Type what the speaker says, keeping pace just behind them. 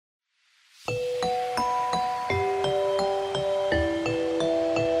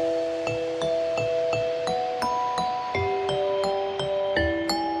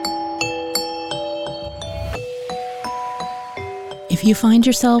If you find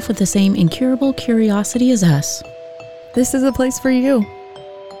yourself with the same incurable curiosity as us, this is a place for you.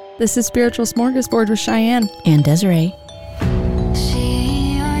 This is Spiritual Smorgasbord with Cheyenne and Desiree.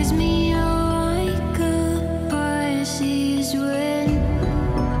 She eyes me like a Pisces when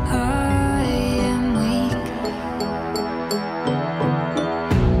I am weak.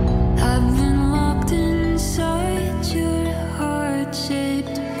 I've been locked inside your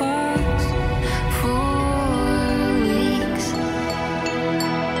heart-shaped box for weeks.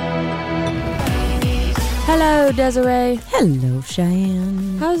 Hello, Desiree. Hello,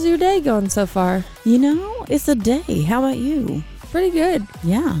 Cheyenne. How's your day going so far? You know, it's a day. How about you? Pretty good.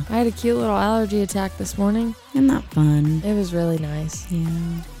 Yeah. I had a cute little allergy attack this morning. Isn't that fun? It was really nice.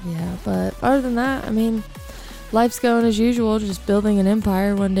 Yeah. But other than that, I mean, life's going as usual, just building an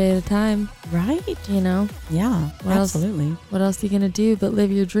empire one day at a time. Right? You know? Yeah, What else? absolutely. What else are you going to do but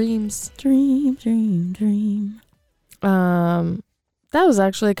live your dreams? Dream, dream, dream. That was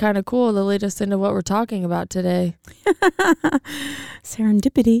actually kind of cool to lead us into what we're talking about today.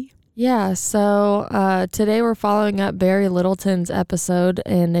 Serendipity. Yeah, so today we're following up Barry Littleton's episode,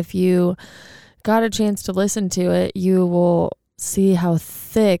 and if you got a chance to listen to it, you will see how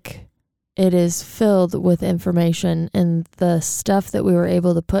thick it is filled with information and the stuff that we were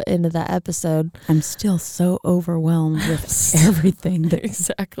able to put into that episode. I'm still so overwhelmed with everything that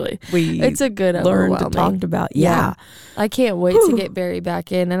Exactly. we It's a good learned overwhelming. to talk about. Yeah. I can't wait to get Barry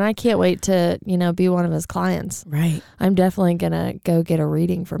back in, and I can't wait to, be one of his clients. Right. I'm definitely going to go get a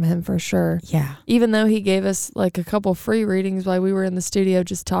reading from him for sure. Yeah. Even though he gave us like a couple free readings while we were in the studio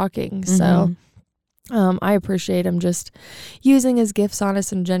just talking. Mm-hmm. So I appreciate him just using his gifts on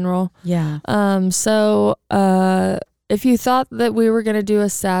us in general. Yeah. If you thought that we were going to do a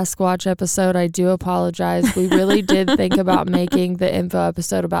Sasquatch episode, I do apologize. We really did think about making the info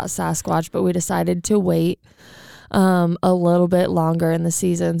episode about Sasquatch, but we decided to wait a little bit longer in the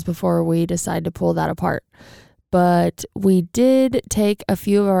seasons before we decide to pull that apart. But we did take a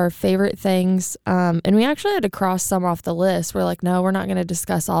few of our favorite things, and we actually had to cross some off the list. We're like, no, we're not going to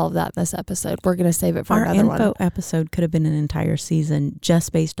discuss all of that in this episode. We're going to save it for another one. Our info episode could have been an entire season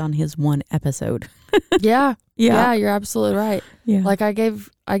just based on his one episode. Yeah, Yeah. you're absolutely right. Yeah. Like I gave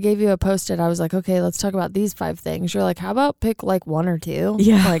you a Post-it. I was like, okay, let's talk about these 5 things. You're like, how about pick like 1 or 2?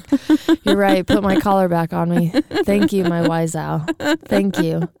 Yeah. Like, you're right. Put my collar back on me. Thank you, my wise owl. Thank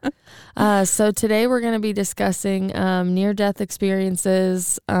you. So today we're going to be discussing near-death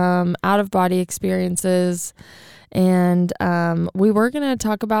experiences, out-of-body experiences, and we were going to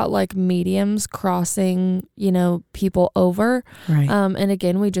talk about like mediums crossing, people over. Right. And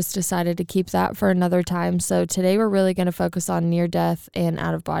again, we just decided to keep that for another time. So today we're really going to focus on near-death and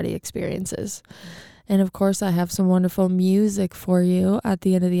out-of-body experiences. And of course, I have some wonderful music for you at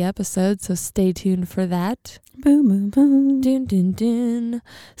the end of the episode, so stay tuned for that. Boom, boom, boom. Dun, dun, dun.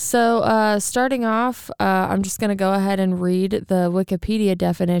 So starting off, I'm just going to go ahead and read the Wikipedia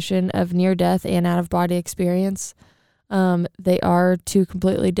definition of near-death and out-of-body experience. They are 2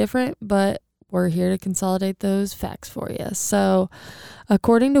 completely different, but we're here to consolidate those facts for you. So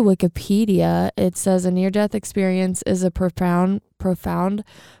according to Wikipedia, it says a near-death experience is a profound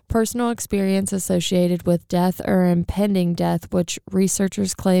personal experience associated with death or impending death, which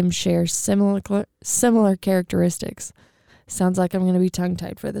researchers claim share similar characteristics. Sounds like I'm going to be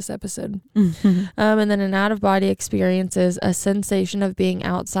tongue-tied for this episode. Mm-hmm. And then an out-of-body experience is a sensation of being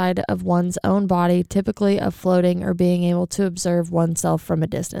outside of one's own body, typically of floating or being able to observe oneself from a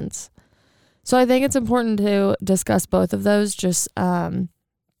distance. So I think it's important to discuss both of those. Just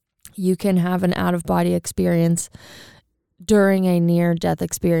you can have an out-of-body experience during a near-death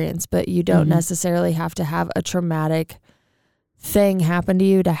experience, but you don't necessarily have to have a traumatic thing happen to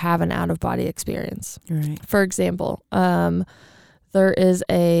you to have an out-of-body experience. Right. For example, there is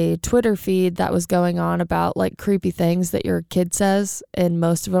a Twitter feed that was going on about like creepy things that your kid says, and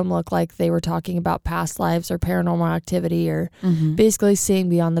most of them look like they were talking about past lives or paranormal activity or basically seeing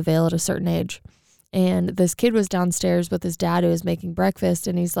beyond the veil at a certain age. And this kid was downstairs with his dad who was making breakfast,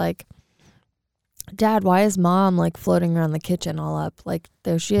 and he's like, Dad, why is Mom like floating around the kitchen all up? Like,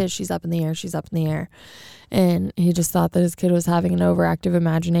 there she is. She's up in the air. She's up in the air. And he just thought that his kid was having an overactive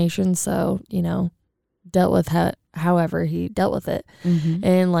imagination. So, dealt with however he dealt with it.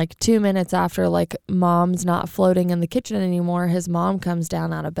 And like 2 minutes after like Mom's not floating in the kitchen anymore, his mom comes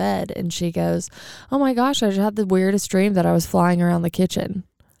down out of bed and she goes, oh my gosh, I just had the weirdest dream that I was flying around the kitchen.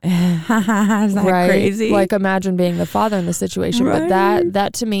 Is that crazy? Like, imagine being the father in the situation. Right. But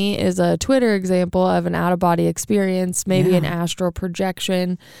that to me is a Twitter example of an out-of-body experience, maybe an astral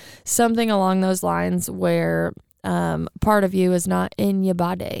projection, something along those lines where part of you is not in your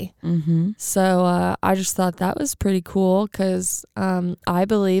body. Mm-hmm. So I just thought that was pretty cool because I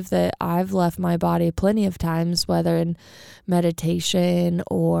believe that I've left my body plenty of times, whether in meditation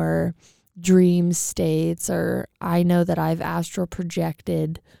or dream states, or I know that I've astral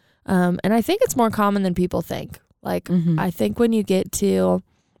projected. And I think it's more common than people think. Like, Mm-hmm. I think when you get to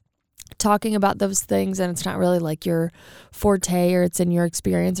talking about those things and it's not really like your forte or it's in your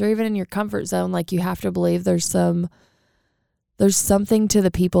experience or even in your comfort zone, like you have to believe there's something to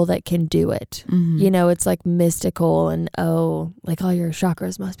the people that can do it. Mm-hmm. You know, it's like mystical and like all your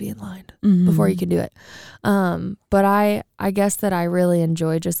chakras must be in line Mm-hmm. before you can do it. But I guess that I really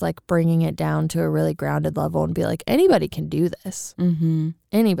enjoy just like bringing it down to a really grounded level and be like, anybody can do this. Mm-hmm.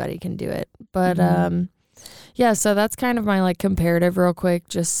 Anybody can do it. But Mhm. yeah, so that's kind of my like comparative real quick,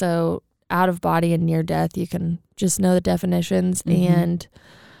 just so out of body and near death, you can just know the definitions. Mhm. And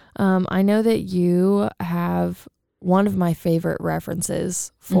I know that you have one of my favorite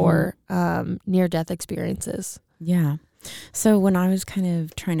references for near death experiences. Yeah. So when I was kind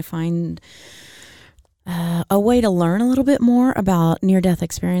of trying to find a way to learn a little bit more about near-death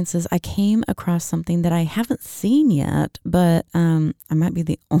experiences, I came across something that I haven't seen yet, but I might be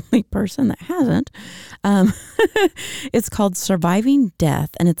the only person that hasn't. It's called Surviving Death,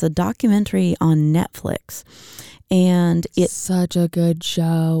 and it's a documentary on Netflix. And It's such a good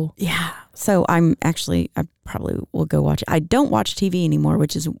show. yeah. So I probably will go watch it. I don't watch TV anymore,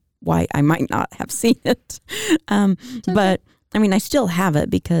 which is why I might not have seen it. But I mean, I still have it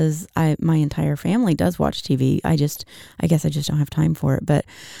because my entire family does watch TV. I guess I just don't have time for it. But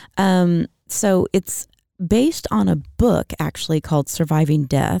so it's based on a book actually called Surviving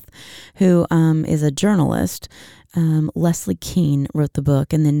Death, who is a journalist. Leslie Kean wrote the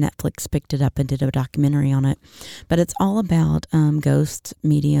book, and then Netflix picked it up and did a documentary on it. But it's all about ghosts,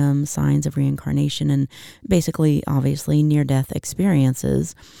 medium, signs of reincarnation, and basically, obviously, near-death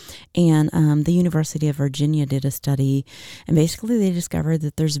experiences. And the University of Virginia did a study, and basically they discovered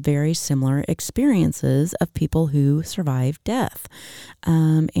that there's very similar experiences of people who survive death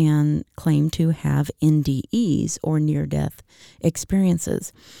and claim to have NDEs, or near-death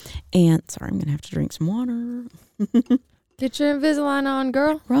experiences. And sorry, I'm going to have to drink some water. Get your Invisalign on,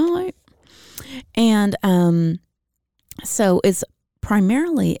 girl. Right. And so it's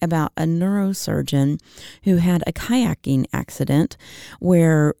primarily about a neurosurgeon who had a kayaking accident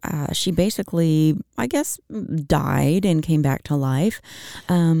where she basically, I guess, died and came back to life.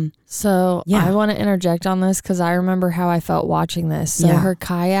 So Yeah. I want to interject on this because I remember how I felt watching this. So Yeah. her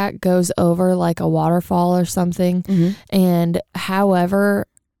kayak goes over like a waterfall or something. Mhm. And however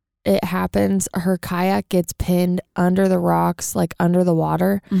it happens, her kayak gets pinned under the rocks, like under the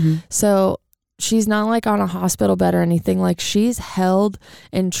water. Mhm. So she's not like on a hospital bed or anything. Like she's held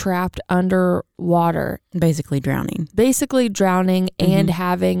and trapped underwater, Basically drowning. basically drowning and Mhm.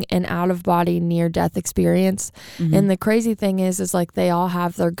 having an out of body near death experience. Mhm. And the crazy thing is like they all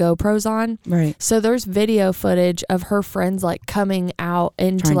have their GoPros on. Right. So there's video footage of her friends like coming out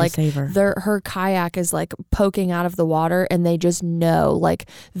into Trying like to save her. her kayak is like poking out of the water, and they just know, like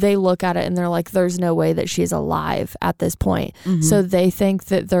they look at it and they're like, there's no way that she's alive at this point. Mhm. So they think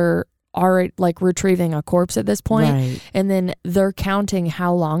that they're already like retrieving a corpse at this point. Right. And then they're counting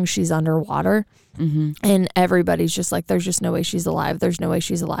how long she's underwater. Mhm. And everybody's just like, there's just no way she's alive. There's no way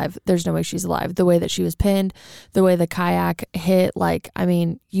she's alive. There's no way she's alive. The way that she was pinned, the way the kayak hit, like, I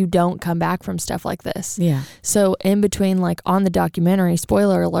mean, you don't come back from stuff like this. Yeah. So in between, like on the documentary,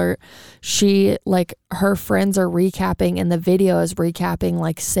 spoiler alert, she like her friends are recapping and the video is recapping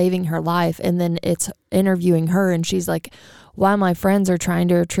like saving her life. And then it's interviewing her and she's like, while my friends are trying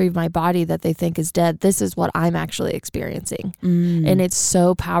to retrieve my body that they think is dead, this is what I'm actually experiencing. Mm. And it's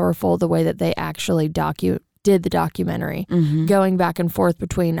so powerful the way that they actually did the documentary, Mhm. going back and forth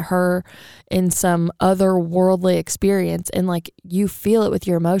between her and some other worldly experience. And like you feel it with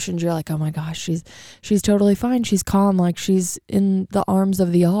your emotions. You're like, oh my gosh, she's totally fine. She's calm. Like she's in the arms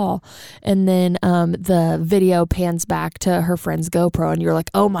of the all. And then the video pans back to her friend's GoPro and you're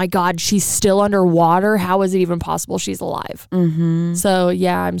like, oh my God, she's still underwater. How is it even possible she's alive? Mhm. So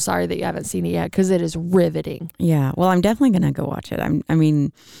yeah, I'm sorry that you haven't seen it yet because it is riveting. Yeah. Well, I'm definitely going to go watch it. I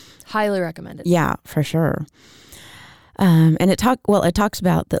mean, Highly recommended. yeah, for sure. And it talks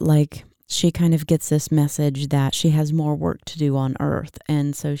about that, like, she kind of gets this message that she has more work to do on Earth,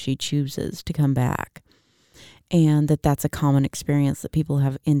 and so she chooses to come back. And that's a common experience, that people who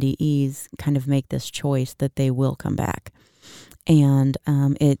have NDEs kind of make this choice that they will come back. And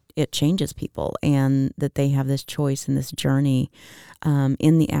it changes people, and that they have this choice and this journey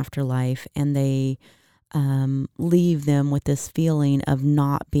in the afterlife, and they leave them with this feeling of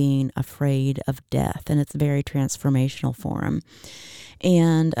not being afraid of death. And it's very transformational for them.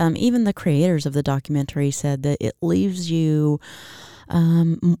 And even the creators of the documentary said that it leaves you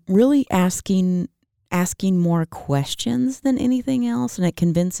really asking more questions than anything else, and it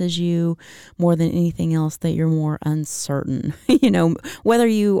convinces you more than anything else that you're more uncertain. Whether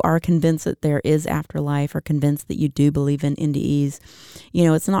you are convinced that there is afterlife or convinced that you do believe in NDEs,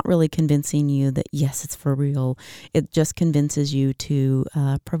 it's not really convincing you that yes, it's for real. It just convinces you to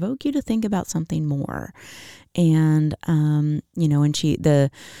provoke you to think about something more. And and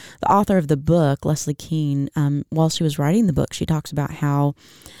the author of the book, Leslie Kean, while she was writing the book, she talks about how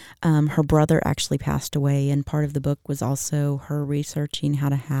her brother actually passed away, and part of the book was also her researching how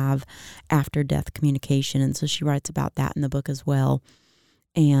to have after-death communication. And so she writes about that in the book as well,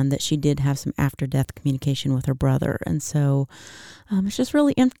 and that she did have some after-death communication with her brother. And so it's just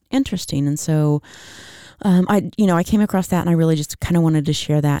really interesting. And so I came across that, and I really just kind of wanted to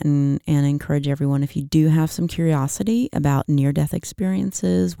share that and encourage everyone, if you do have some curiosity about near-death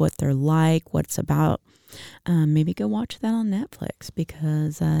experiences, what they're like, what it's about, maybe go watch that on Netflix,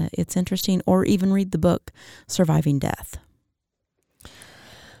 because it's interesting, or even read the book Surviving Death.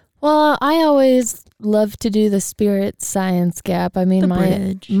 Well, I always love to do the spirit science gap. I mean,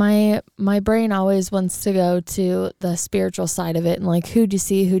 my brain always wants to go to the spiritual side of it, and like, who'd you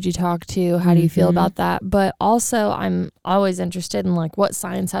see, who'd you talk to, how do you feel about that? But also, I'm always interested in like what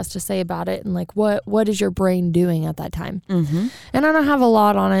science has to say about it, and like what is your brain doing at that time. And I don't have a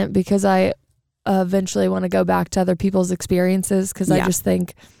lot on it, because I eventually want to go back to other people's experiences, because I just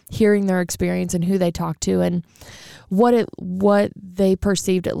think hearing their experience and who they talk to and what they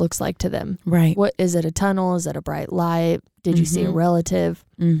perceived it looks like to them. Right. What is it? A tunnel? Is it a bright light? Did you see a relative?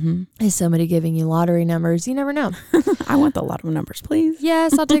 Is somebody giving you lottery numbers? You never know. I want the lotto numbers, please.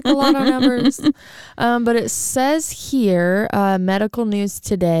 Yes, I'll take the lotto numbers. But it says here, Medical News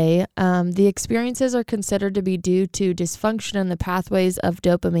Today, the experiences are considered to be due to dysfunction in the pathways of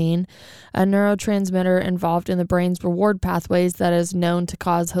dopamine, a neurotransmitter involved in the brain's reward pathways that is known to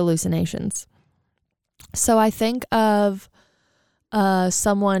cause hallucinations. So I think of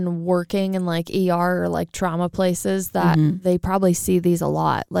someone working in like ER or like trauma places that they probably see these a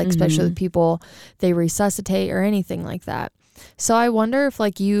lot, like especially with people they resuscitate or anything like that. So I wonder if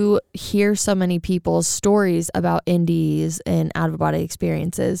like you hear so many people's stories about NDEs and out-of-body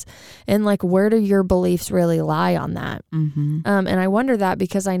experiences, and like where do your beliefs really lie on that? And I wonder that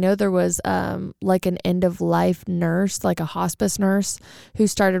because I know there was like an end-of-life nurse, like a hospice nurse, who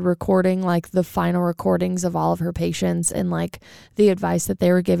started recording like the final recordings of all of her patients and like the advice that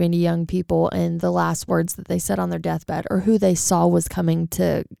they were giving to young people and the last words that they said on their deathbed, or who they saw was coming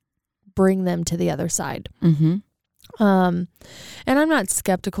to bring them to the other side. And I'm not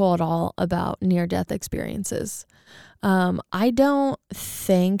skeptical at all about near-death experiences. I don't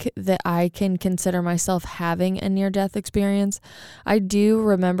think that I can consider myself having a near-death experience. I do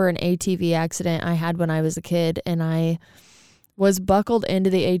remember an ATV accident I had when I was a kid, and I was buckled into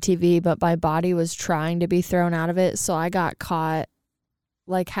the ATV, but my body was trying to be thrown out of it. So I got caught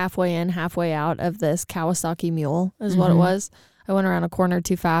like halfway in, halfway out of this Kawasaki Mule is what it was. I went around a corner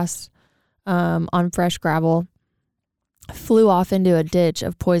too fast on fresh gravel. Flew off into a ditch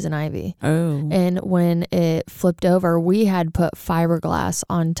of poison ivy. And when it flipped over, we had put fiberglass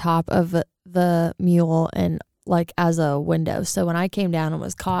on top of the mule and like as a window. So when I came down and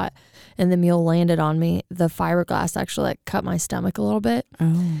was caught and the mule landed on me, the fiberglass actually like cut my stomach a little bit.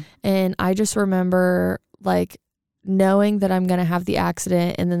 And I just remember like knowing that I'm going to have the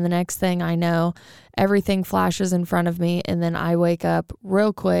accident. And then the next thing I know, everything flashes in front of me. And then I wake up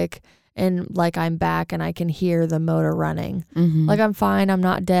real quick and like I'm back and I can hear the motor running. Like I'm fine, I'm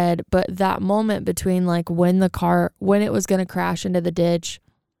not dead. But that moment between like when it was going to crash into the ditch,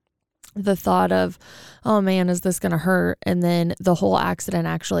 the thought of, oh man, is this going to hurt? And then the whole accident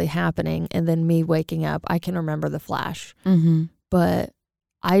actually happening and then me waking up, I can remember the flash. But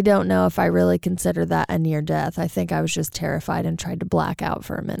I don't know if I really consider that a near death. I think I was just terrified and tried to black out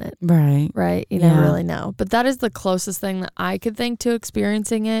for a minute. Right. You never really know. But that is the closest thing that I could think to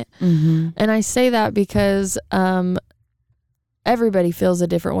experiencing it. And I say that because everybody feels a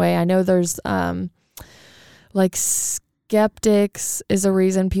different way. I know there's like skeptics is a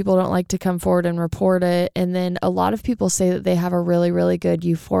reason people don't like to come forward and report it. And then a lot of people say that they have a really, really good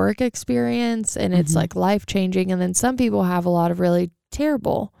euphoric experience and it's like life-changing. And then some people have a lot of really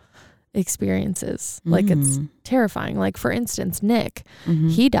terrible experiences. Like it's terrifying. Like for instance, Nick,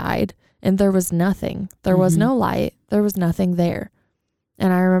 he died and there was nothing. There was no light. There was nothing there.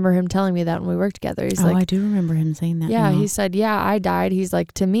 And I remember him telling me that when we worked together. He's like, I do remember him saying that. Yeah. He said, yeah, I died. He's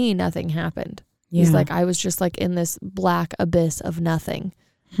like, to me, nothing happened. He's Yeah. like, I was just like in this black abyss of nothing.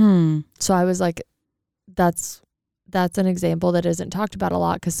 So I was like, that's an example that isn't talked about a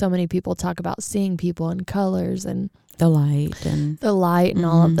lot, because so many people talk about seeing people in colors and The light and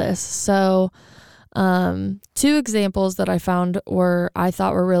all of this. So 2 examples that I found I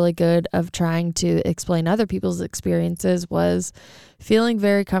thought were really good of trying to explain other people's experiences was feeling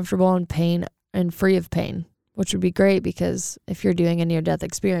very comfortable in pain and free of pain, which would be great, because if you're doing a near-death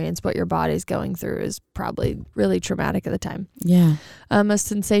experience, what your body's going through is probably really traumatic at the time. yeah. A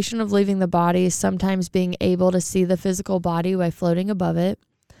sensation of leaving the body, sometimes being able to see the physical body by floating above it,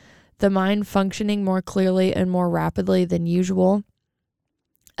 the mind functioning more clearly and more rapidly than usual,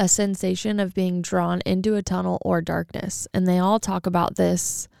 a sensation of being drawn into a tunnel or darkness. And they all talk about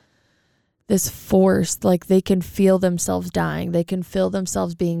this force, like they can feel themselves dying. They can feel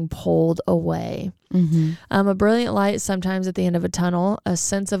themselves being pulled away. A brilliant light sometimes at the end of a tunnel, a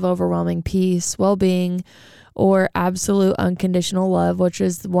sense of overwhelming peace, well-being, or absolute unconditional love, which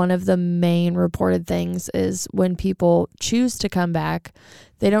is one of the main reported things, is when people choose to come back,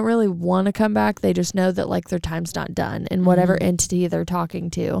 they don't really want to come back. They just know that like their time's not done, and whatever entity they're talking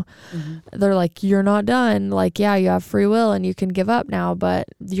to, they're like, you're not done. Like, yeah, you have free will and you can give up now, but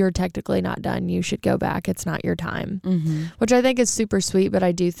you're technically not done. You should go back. It's not your time, which I think is super sweet, but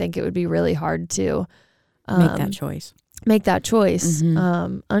I do think it would be really hard to make that choice.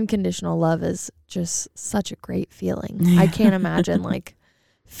 Unconditional love is just such a great feeling. I can't imagine like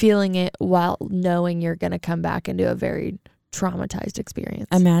feeling it while knowing you're going to come back into a very traumatized experience.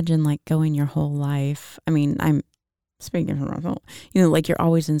 Imagine like going your whole life. I mean, I'm speaking from myself, like you're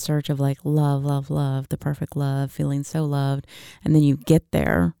always in search of like love, the perfect love, feeling so loved. And then you get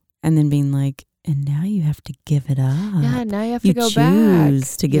there and then being like, and now you have to give it up. Yeah, now you have to go back.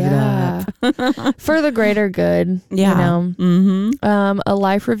 Choose to give it up. For the greater good. Yeah. A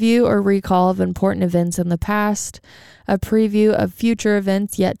life review or recall of important events in the past, a preview of future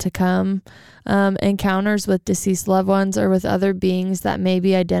events yet to come, encounters with deceased loved ones or with other beings that may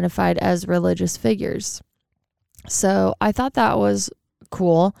be identified as religious figures. So I thought that was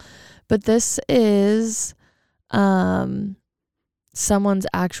cool, but this is someone's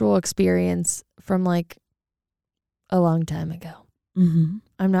actual experience from like a long time ago. I'm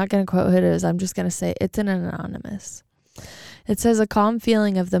not going to quote who it is. I'm just going to say it's an anonymous. It says, a calm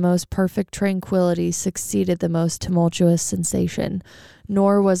feeling of the most perfect tranquility succeeded the most tumultuous sensation,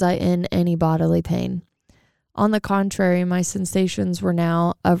 nor was I in any bodily pain. On the contrary, my sensations were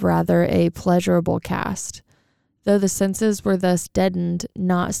now of rather a pleasurable cast. Though the senses were thus deadened,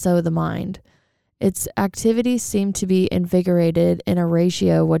 not so the mind. Its activity seemed to be invigorated in a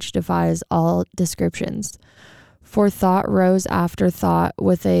ratio which defies all descriptions. For thought rose after thought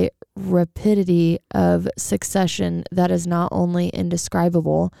with a rapidity of succession that is not only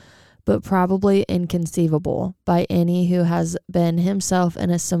indescribable, but probably inconceivable by any who has been himself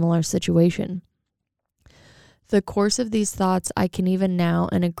in a similar situation. The course of these thoughts I can even now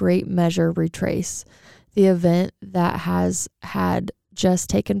in a great measure retrace. The event that has had just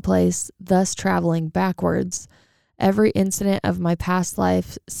taken place, thus traveling backwards. Every incident of my past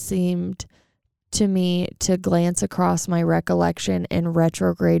life seemed to me to glance across my recollection in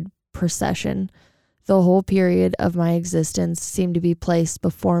retrograde procession. The whole period of my existence seemed to be placed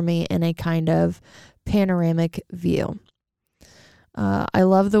before me in a kind of panoramic view. I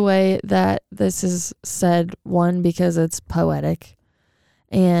love the way that this is said, one, because it's poetic,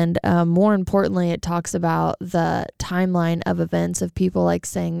 and more importantly, it talks about the timeline of events of people like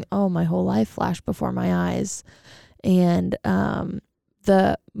saying, oh, my whole life flashed before my eyes. And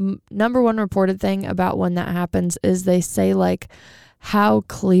the number one reported thing about when that happens is they say like how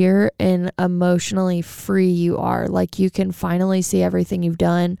clear and emotionally free you are. Like you can finally see everything you've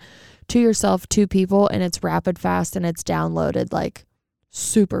done to yourself, to people, and it's rapid fast and it's downloaded like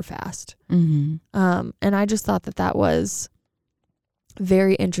super fast. And I just thought that was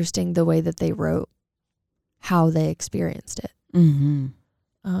very interesting, the way that they wrote how they experienced it.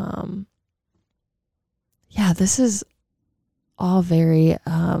 Yeah, this is all very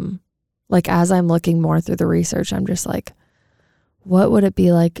like, as I'm looking more through the research, I'm just like, what would it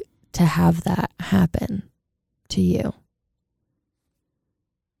be like to have that happen to you?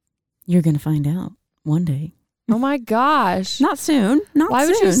 You're going to find out one day. Oh my gosh. Not soon. Not Why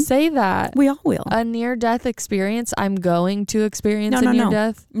soon. would you say that? We all will. A near-death experience? I'm going to experience No, a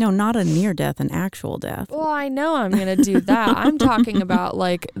near-death? No, not a near death, an actual death. Well, I know I'm going to do that. I'm talking about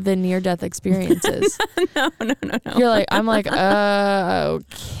like the near-death experiences. No. I'm like,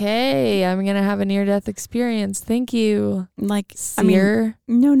 okay, I'm going to have a near-death experience. Thank you. Like, Seer.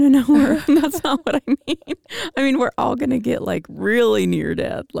 No. That's not what I mean. I mean, we're all going to get like really near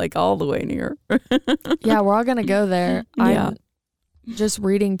death, like all the way near. Yeah, we're all going to go there. Yeah. I'm just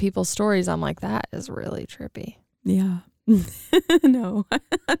reading people's stories. I'm like, that is really trippy. Yeah. No,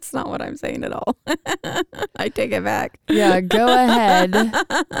 that's not what I'm saying at all. I take it back. Yeah, go ahead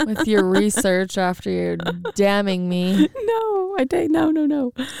with your research after you're damning me. No,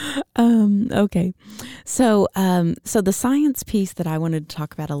 no. Okay. So the science piece that I wanted to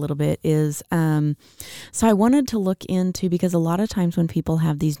talk about a little bit is, so I wanted to look into, because a lot of times when people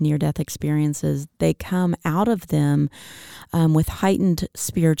have these near-death experiences, they come out of them with heightened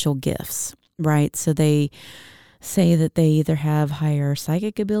spiritual gifts, right? So they say that they either have higher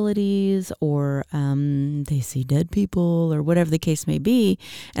psychic abilities or they see dead people or whatever the case may be.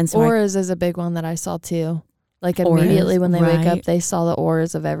 And so auras is a big one that I saw too. Like immediately when they wake up, they saw the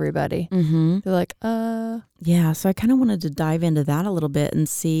auras of everybody. Mm-hmm. They're like, Yeah, so I kind of wanted to dive into that a little bit and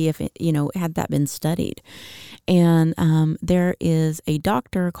see if, had that been studied. And there is a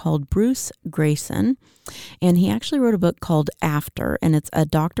doctor called Bruce Greyson, and he actually wrote a book called After, and it's A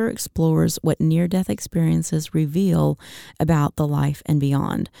Doctor Explores What Near-Death Experiences Reveal About the Life and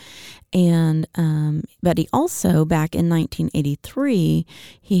Beyond. And but he also, back in 1983,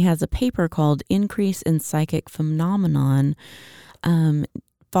 he has a paper called Increase in Psychic Phenomenon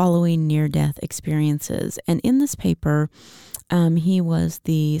Following Near-Death Experiences. And in this paper, he was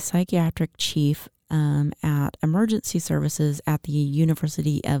the psychiatric chief at emergency services at the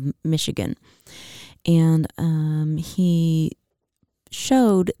University of Michigan. And he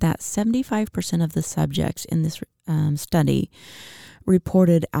showed that 75% of the subjects in this study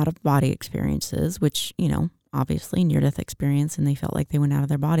reported out-of-body experiences, which, obviously near-death experience, and they felt like they went out of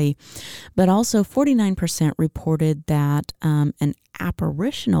their body. But also 49% reported that an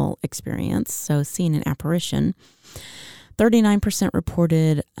apparitional experience, so seeing an apparition. 39%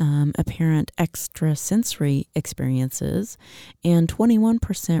 reported apparent extrasensory experiences, and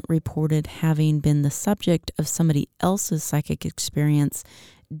 21% reported having been the subject of somebody else's psychic experience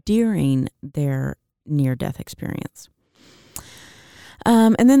during their near-death experience.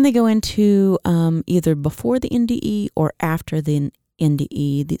 And then they go into either before the NDE or after the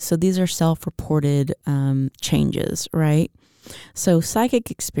NDE. So these are self-reported changes, right? So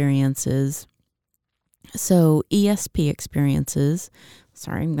psychic experiences. So ESP experiences.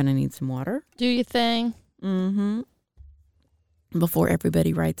 Sorry, I'm going to need some water. do your thing. Mm-hmm. Before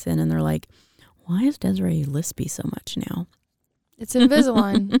everybody writes in and they're like, why is Desiree lispy so much now? It's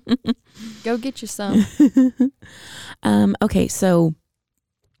Invisalign. Go get you some. Okay, so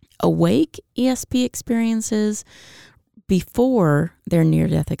awake ESP experiences before their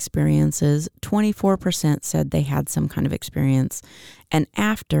near-death experiences, 24% said they had some kind of experience, and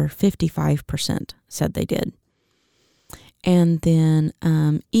after, 55% said they did. And then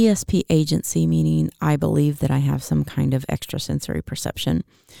ESP agency, meaning I believe that I have some kind of extrasensory perception.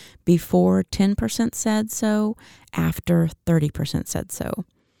 Before, 10% said so. After, 30% said so.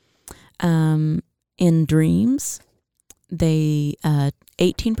 In dreams, they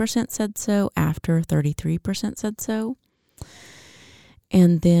 18% said so. After, 33% said so.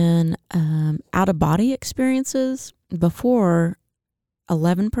 And then out-of-body experiences, before,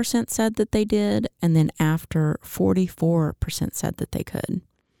 11% said that they did, and then after, 44% said that they could.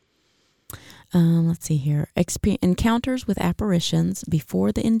 Let's see here. Encounters with apparitions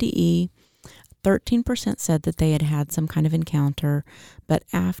before the NDE, 13% said that they had had some kind of encounter, but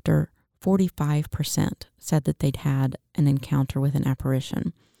after, 45% said that they'd had an encounter with an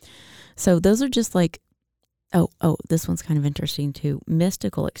apparition. So those are just like, oh, this one's kind of interesting too.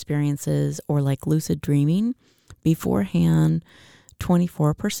 Mystical experiences or like lucid dreaming, beforehand,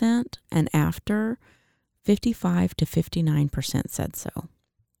 24%, and after, 55 to 59% said so.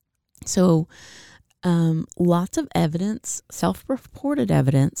 So lots of evidence, self-reported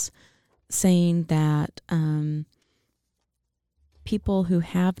evidence, saying that people who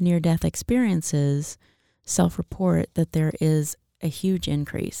have near-death experiences self-report that there is a huge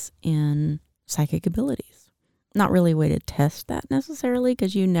increase in psychic abilities. Not really a way to test that necessarily,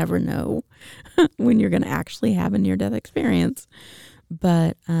 because you never know when you're going to actually have a near-death experience.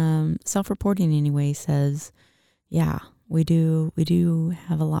 But self-reporting anyway says, yeah, we do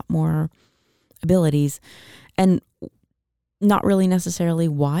have a lot more abilities. And not really necessarily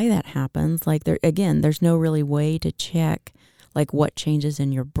why that happens. Like there's no really way to check like what changes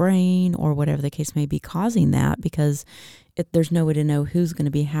in your brain or whatever the case may be causing that, because there's no way to know who's going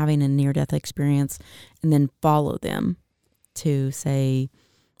to be having a near-death experience and then follow them to say,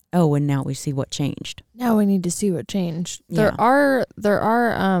 oh, and now we see what changed. Now we need to see what changed. Yeah. There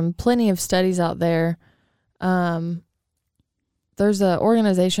are plenty of studies out there. There's an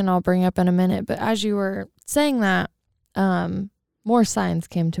organization I'll bring up in a minute, but as you were saying that, more science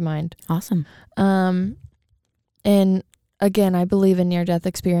came to mind. Awesome. And again, I believe in near-death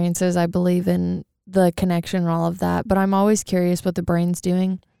experiences. I believe in the connection and all of that, but I'm always curious what the brain's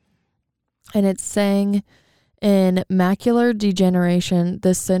doing. And it's saying in macular degeneration,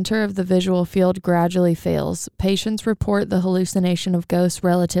 the center of the visual field gradually fails. Patients report the hallucination of ghosts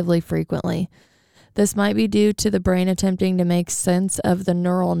relatively frequently. This might be due to the brain attempting to make sense of the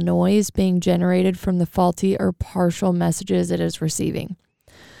neural noise being generated from the faulty or partial messages it is receiving.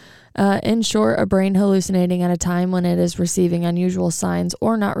 In short, a brain hallucinating at a time when it is receiving unusual signs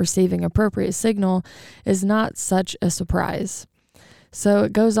or not receiving appropriate signal is not such a surprise. So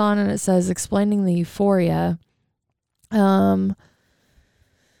it goes on and it says, explaining the euphoria,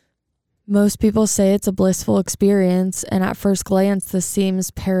 most people say it's a blissful experience, and at first glance, this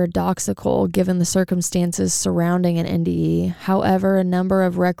seems paradoxical given the circumstances surrounding an NDE. However, a number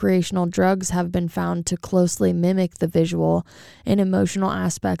of recreational drugs have been found to closely mimic the visual and emotional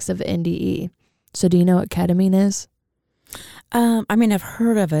aspects of NDE. So do you know what ketamine is? I mean, I've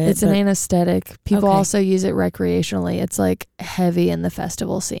heard of it. It's an anesthetic. People Okay. also use it recreationally. It's like heavy in the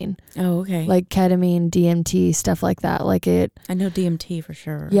festival scene. Oh, okay. Like ketamine, DMT, stuff like that. Like it. I know DMT for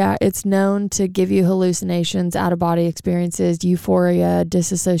sure. Yeah, it's known to give you hallucinations, out-of-body experiences, euphoria,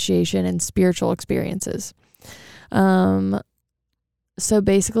 disassociation, and spiritual experiences. So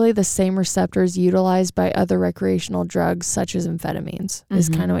basically the same receptors utilized by other recreational drugs such as amphetamines is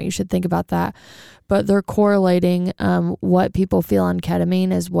Mhm. kind of what you should think about that. But they're correlating what people feel on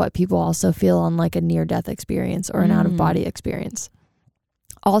ketamine is what people also feel on like a near-death experience or an out-of-body experience.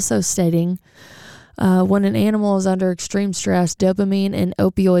 Also stating, when an animal is under extreme stress, dopamine and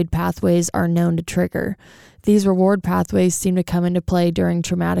opioid pathways are known to trigger. These reward pathways seem to come into play during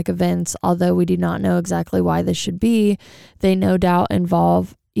traumatic events. Although we do not know exactly why this should be, they no doubt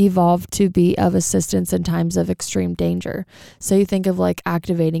evolve to be of assistance in times of extreme danger. So you think of like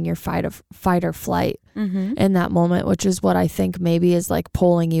activating your fight or flight Mm-hmm. in that moment, which is what I think maybe is like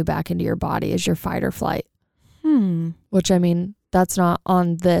pulling you back into your body is your fight or flight. Which, I mean, that's not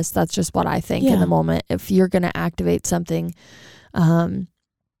on this. That's just what I think in Yeah. the moment. If you're going to activate something, it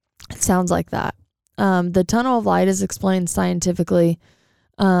sounds like that. The tunnel of light is explained scientifically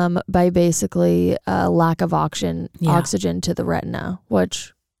by basically lack of oxygen to the retina,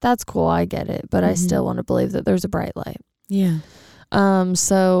 which that's cool. I get it. But I still want to believe that there's a bright light. Yeah.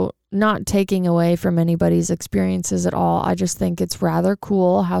 So not taking away from anybody's experiences at all. I just think it's rather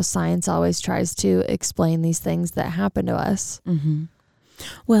cool how science always tries to explain these things that happen to us. Mm-hmm.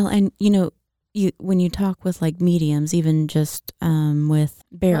 Well, and when you talk with like mediums, even just with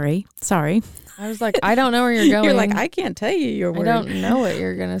Barry, sorry. I was like, I don't know where you're going. You're like, I can't tell you your I word. don't know what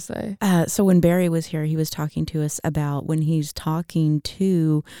you're going to say. So when Barry was here, he was talking to us about when he's talking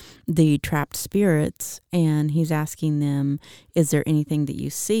to the trapped spirits and he's asking them, is there anything that you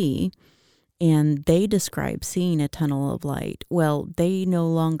see? And they describe seeing a tunnel of light. Well, they no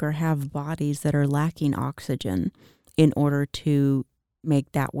longer have bodies that are lacking oxygen in order to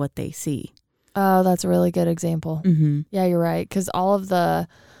make that what they see. Oh, that's a really good example. Mm-hmm. Yeah, you're right. Because all of the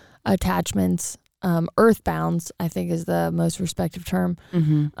attachments, earthbounds, I think is the most respective term.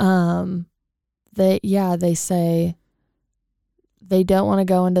 Mm-hmm. They say they don't want to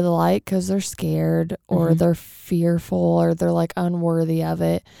go into the light because they're scared or they're fearful or they're like unworthy of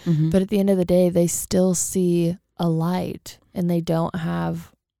it. Mm-hmm. But at the end of the day, they still see a light and they don't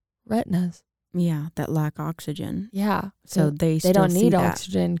have retinas. Yeah, that lack oxygen. Yeah. So they still don't see need that.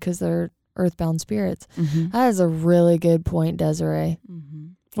 oxygen because they're earthbound spirits. Mm-hmm. That is a really good point, Desiree. Mm-hmm.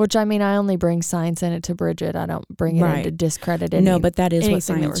 Which, I mean, I only bring science in it to Bridget. I don't bring it in Right. to discredit any. No, but that is what anything that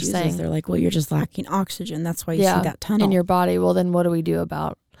science we're uses. saying. They're like, well, you're just lacking oxygen. That's why you Yeah, see that tunnel. in your body. Well, then what do we do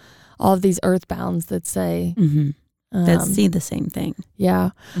about all of these earthbounds that say that see the same thing. Yeah.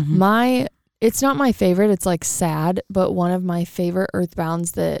 Mhm. It's not my favorite. It's like sad, but one of my favorite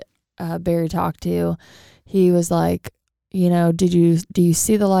earthbounds that Barry talked to, he was like, do you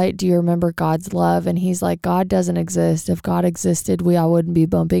see the light? Do you remember God's love? And he's like, God doesn't exist. If God existed, we all wouldn't be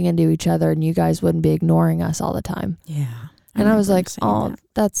bumping into each other and you guys wouldn't be ignoring us all the time. Yeah. And I was remember like, him saying oh,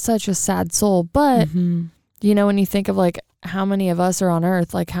 that's such a sad soul. But that. You know, when you think of like how many of us are on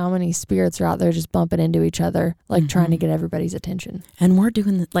earth, like how many spirits are out there just bumping into each other, like trying to get everybody's attention. And we're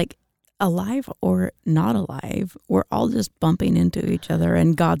doing like alive or not alive, we're all just bumping into each other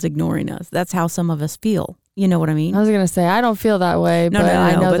and God's ignoring us. That's how some of us feel. You know what I mean? I was going to say, I don't feel that way, but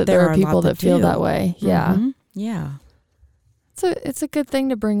I know that there are people that feel that way. Yeah. Mm-hmm. Yeah. It's a good thing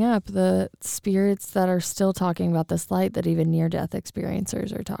to bring up, the spirits that are still talking about this light that even near-death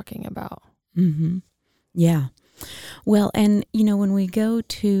experiencers are talking about. Mm-hmm. Yeah. Well, and, you know, when we go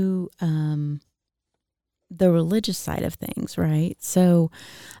to the religious side of things, right? So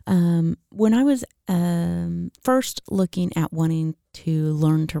when I was first looking at wanting to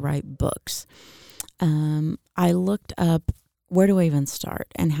learn to write books, I looked up, where do I even start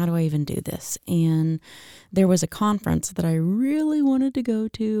and how do I even do this? And there was a conference that I really wanted to go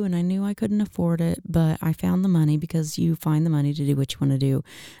to, and I knew I couldn't afford it, but I found the money, because you find the money to do what you want to do.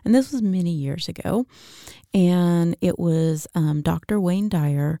 And this was many years ago. And it was Dr. Wayne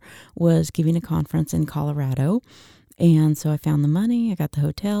Dyer was giving a conference in Colorado. And so I found the money, I got the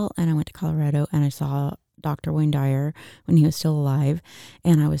hotel, and I went to Colorado, and I saw Dr. Wayne Dyer when he was still alive,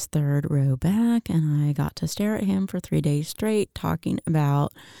 and I was third row back, and I got to stare at him for 3 days straight talking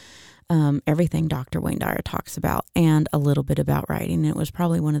about everything Dr. Wayne Dyer talks about, and a little bit about writing. It was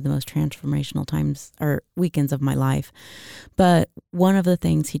probably one of the most transformational times or weekends of my life. But one of the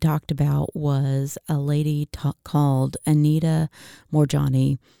things he talked about was a lady called Anita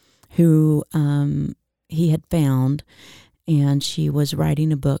Moorjani, who he had found, and she was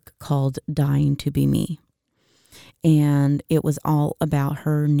writing a book called Dying to Be Me. And it was all about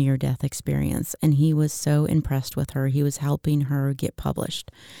her near-death experience. And he was so impressed with her. He was helping her get published.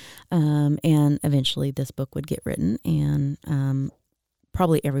 And eventually this book would get written. And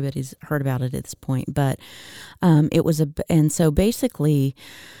probably everybody's heard about it at this point. But it was and so basically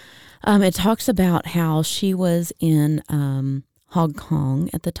it talks about how she was in Hong Kong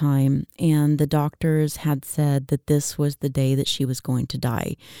at the time, and the doctors had said that this was the day that she was going to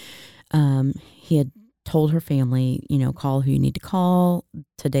die. He had told her family, you know, call who you need to call.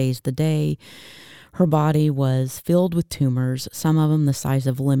 Today's the day. Her body was filled with tumors, some of them the size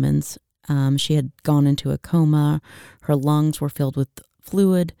of lemons. She had gone into a coma. Her lungs were filled with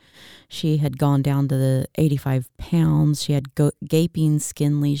fluid. She had gone down to the 85 pounds. She had gaping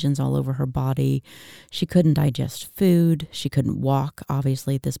skin lesions all over her body. She couldn't digest food. She couldn't walk,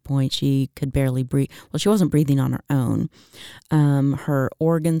 obviously, at this point. She could barely breathe. Well, she wasn't breathing on her own. Her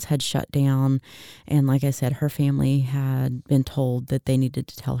organs had shut down. And like I said, her family had been told that they needed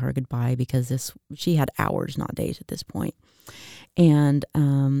to tell her goodbye, because she had hours, not days at this point. And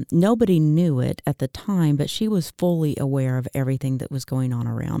nobody knew it at the time, but she was fully aware of everything that was going on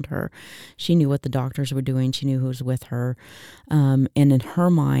around her. She knew what the doctors were doing. She knew who was with her. And in her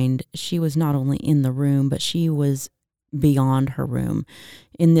mind, she was not only in the room, but she was beyond her room.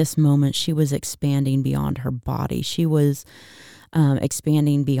 In this moment, she was expanding beyond her body. She was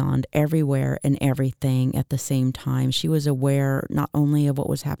expanding beyond everywhere and everything at the same time. She was aware not only of what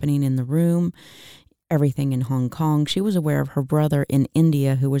was happening in the room, everything in Hong Kong. She was aware of her brother in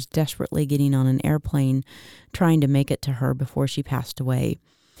India, who was desperately getting on an airplane, trying to make it to her before she passed away.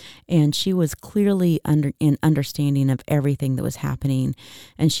 And she was clearly in understanding of everything that was happening.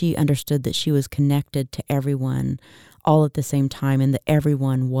 And she understood that she was connected to everyone all at the same time, and that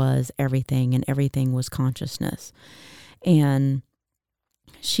everyone was everything, and everything was consciousness. And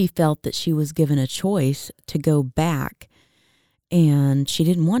she felt that she was given a choice to go back, and she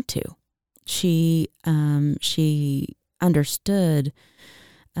didn't want to. She understood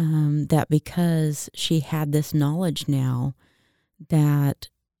that because she had this knowledge now, that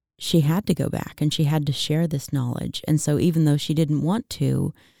she had to go back and she had to share this knowledge. And so even though she didn't want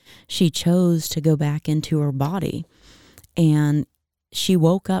to, she chose to go back into her body. And she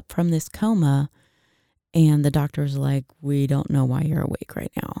woke up from this coma, and the doctor was like, "We don't know why you're awake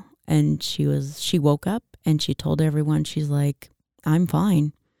right now." And she woke up and she told everyone, she's like, "I'm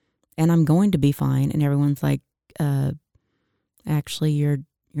fine. And I'm going to be fine." And everyone's like, "Actually, you're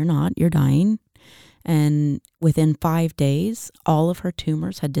not. You're dying." And within 5 days, all of her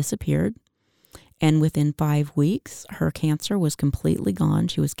tumors had disappeared. And within 5 weeks, her cancer was completely gone.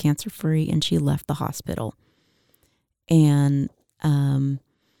 She was cancer-free, and she left the hospital. And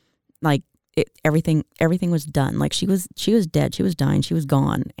everything was done. Like she was dead. She was dying. She was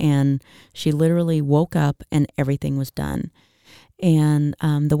gone. And she literally woke up, and everything was done. And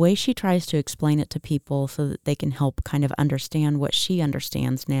the way she tries to explain it to people so that they can help kind of understand what she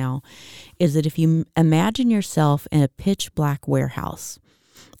understands now is that if you imagine yourself in a pitch black warehouse,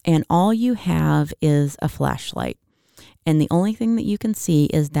 and all you have is a flashlight, and the only thing that you can see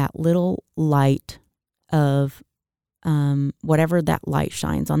is that little light of whatever that light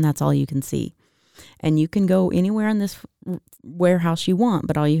shines on. That's all you can see. And you can go anywhere in this warehouse you want,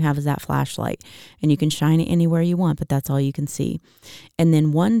 but all you have is that flashlight. And you can shine it anywhere you want, but that's all you can see. And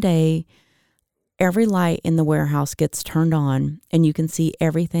then one day, every light in the warehouse gets turned on, and you can see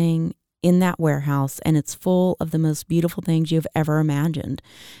everything in that warehouse, and it's full of the most beautiful things you've ever imagined.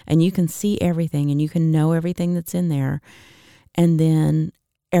 And you can see everything, and you can know everything that's in there. And then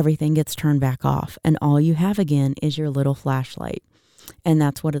everything gets turned back off, and all you have again is your little flashlight. And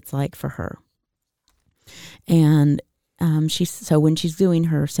that's what it's like for her. And so when she's doing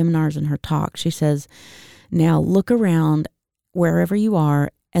her seminars and her talks, she says, now look around wherever you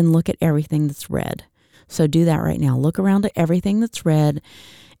are and look at everything that's red. So do that right now. Look around at everything that's red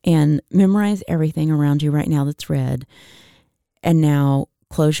and memorize everything around you right now that's red. And now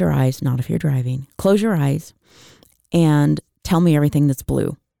close your eyes, not if you're driving. Close your eyes and tell me everything that's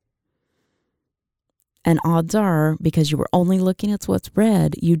blue. And odds are, because you were only looking at what's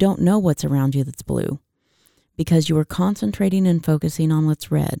red, you don't know what's around you that's blue, because you were concentrating and focusing on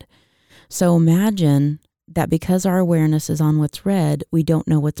what's red. So imagine that because our awareness is on what's red, we don't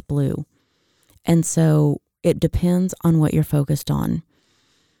know what's blue. And so it depends on what you're focused on.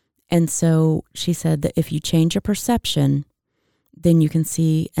 And so she said that if you change your perception, then you can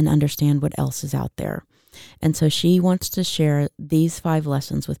see and understand what else is out there. And so she wants to share these 5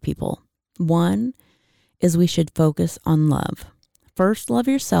 lessons with people. 1 is we should focus on love. First, love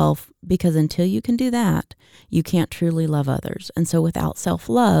yourself, because until you can do that, you can't truly love others. And so without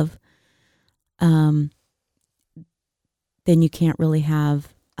self-love, then you can't really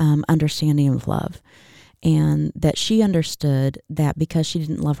have understanding of love. And that she understood that because she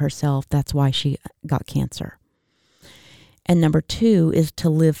didn't love herself, that's why she got cancer. And number 2 is to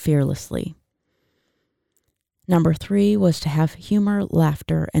live fearlessly. Number 3 was to have humor,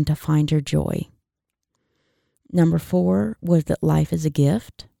 laughter, and to find your joy. Number 4 was that life is a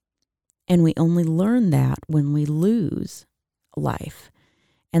gift, and we only learn that when we lose life,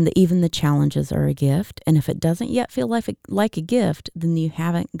 and that even the challenges are a gift. And if it doesn't yet feel like a gift, then you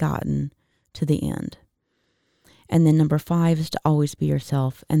haven't gotten to the end. And then number 5 is to always be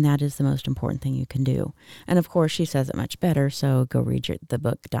yourself, and that is the most important thing you can do. And of course, she says it much better, so go read the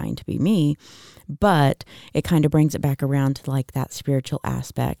book, Dying to Be Me. But it kind of brings it back around to like that spiritual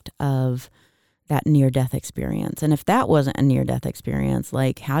aspect of that near-death experience. And if that wasn't a near-death experience,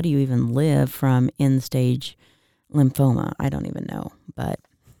 like how do you even live from end-stage lymphoma? I don't even know, but...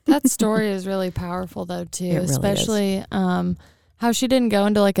 That story is really powerful though too, It really especially how she didn't go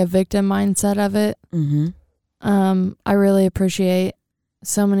into like a victim mindset of it. Mm-hmm. I really appreciate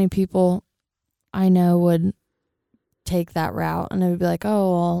so many people I know would take that route, and it would be like,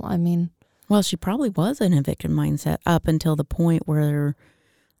 oh, well, I mean. Well, she probably was in a victim mindset up until the point where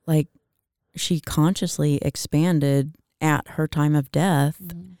like she consciously expanded at her time of death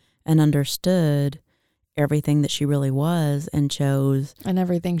and understood everything that she really was and chose. And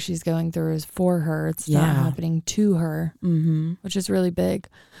everything she's going through is for her. It's not happening to her, which is really big.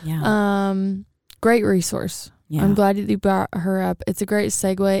 Yeah. Great resource. Yeah. I'm glad that you brought her up. It's a great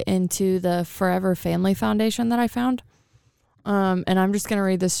segue into the Forever Family Foundation that I found. And I'm just going to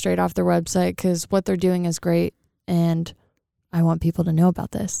read this straight off their website because what they're doing is great, and I want people to know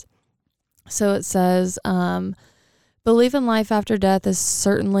about this. So it says, belief in life after death is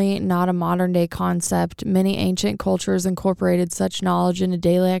certainly not a modern day concept. Many ancient cultures incorporated such knowledge into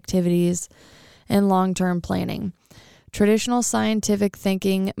daily activities and long-term planning. Traditional scientific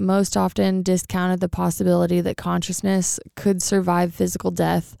thinking most often discounted the possibility that consciousness could survive physical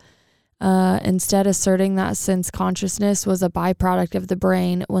death, instead asserting that since consciousness was a byproduct of the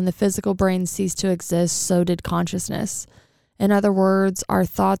brain, when the physical brain ceased to exist, so did consciousness. In other words, our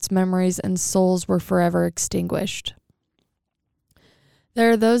thoughts, memories, and souls were forever extinguished.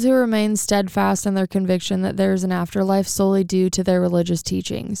 There are those who remain steadfast in their conviction that there is an afterlife solely due to their religious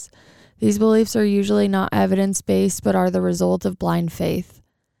teachings. These beliefs are usually not evidence-based, but are the result of blind faith.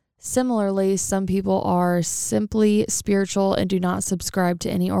 Similarly, some people are simply spiritual and do not subscribe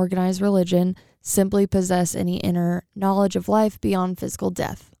to any organized religion, simply possess any inner knowledge of life beyond physical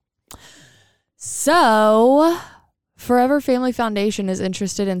death. So, Forever Family Foundation is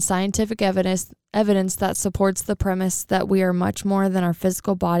interested in scientific evidence that supports the premise that we are much more than our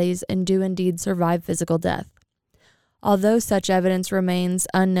physical bodies and do indeed survive physical death. Although such evidence remains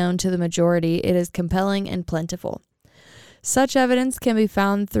unknown to the majority, it is compelling and plentiful. Such evidence can be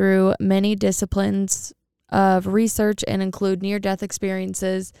found through many disciplines of research and include near-death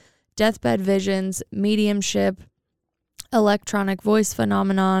experiences, deathbed visions, mediumship, electronic voice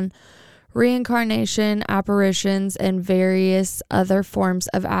phenomenon, reincarnation, apparitions, and various other forms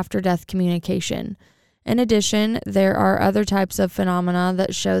of after-death communication. In addition, there are other types of phenomena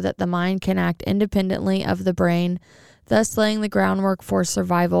that show that the mind can act independently of the brain, thus laying the groundwork for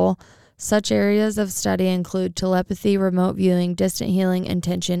survival. Such areas of study include telepathy, remote viewing, distant healing,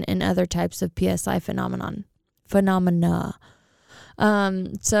 intention, and other types of PSI phenomena.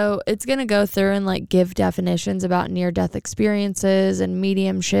 So it's going to go through and like give definitions about near-death experiences and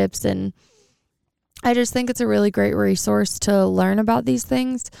mediumships, and I just think it's a really great resource to learn about these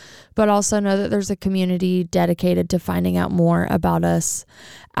things, but also know that there's a community dedicated to finding out more about us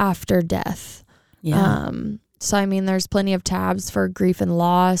after death. Yeah. So, I mean, there's plenty of tabs for grief and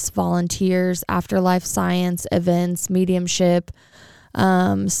loss, volunteers, afterlife science, events, mediumship,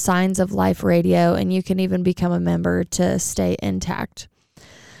 signs of life radio, and you can even become a member to stay intact.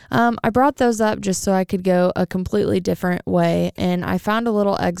 I brought those up just so I could go a completely different way, and I found a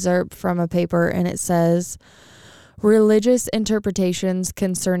little excerpt from a paper, and it says, Religious Interpretations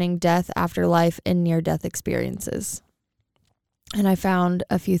Concerning Death, Afterlife, and Near-Death Experiences. And I found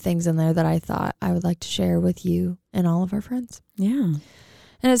a few things in there that I thought I would like to share with you and all of our friends. Yeah.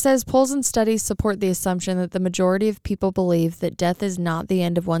 And it says, polls and studies support the assumption that the majority of people believe that death is not the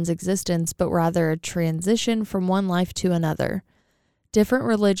end of one's existence, but rather a transition from one life to another. Different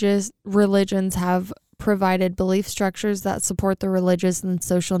religions have provided belief structures that support the religious and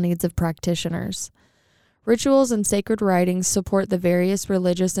social needs of practitioners. Rituals and sacred writings support the various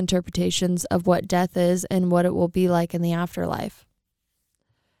religious interpretations of what death is and what it will be like in the afterlife.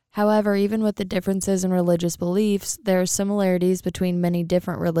 However, even with the differences in religious beliefs, there are similarities between many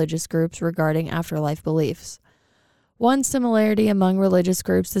different religious groups regarding afterlife beliefs. One similarity among religious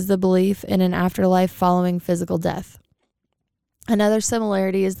groups is the belief in an afterlife following physical death. Another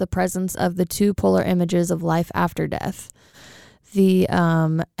similarity is the presence of the two polar images of life after death. The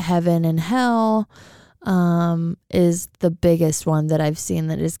heaven and hell is the biggest one that I've seen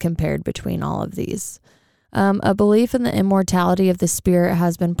that is compared between all of these. A belief in the immortality of the spirit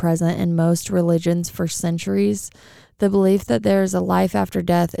has been present in most religions for centuries. The belief that there is a life after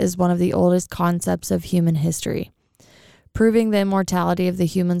death is one of the oldest concepts of human history. Proving the immortality of the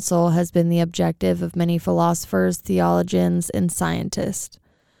human soul has been the objective of many philosophers, theologians, and scientists.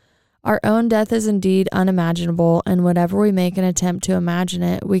 Our own death is indeed unimaginable, and whenever we make an attempt to imagine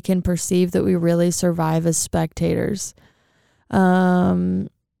it, we can perceive that we really survive as spectators. What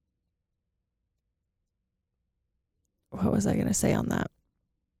was I going to say on that?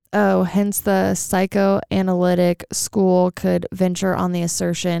 Oh, hence the psychoanalytic school could venture on the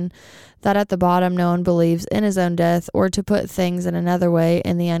assertion that at the bottom no one believes in his own death, or to put things in another way,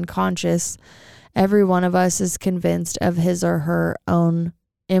 in the unconscious, every one of us is convinced of his or her own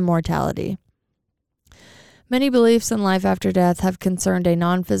immortality. Many beliefs in life after death have concerned a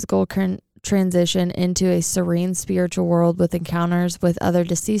non-physical transition into a serene spiritual world with encounters with other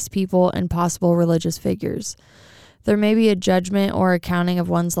deceased people and possible religious figures. There may be a judgment or accounting of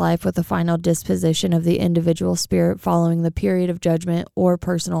one's life with a final disposition of the individual spirit following the period of judgment or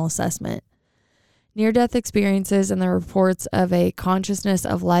personal assessment. Near-death experiences and the reports of a consciousness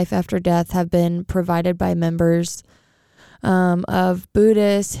of life after death have been provided by members of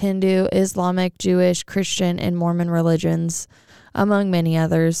Buddhist, Hindu, Islamic, Jewish, Christian, and Mormon religions, among many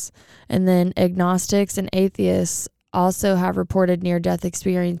others. And then agnostics and atheists also have reported near-death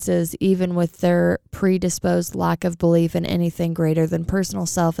experiences, even with their predisposed lack of belief in anything greater than personal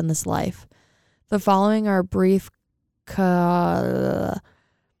self in this life. The following are brief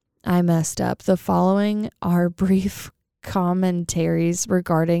commentaries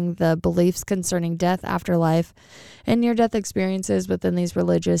regarding the beliefs concerning death, afterlife, and near-death experiences within these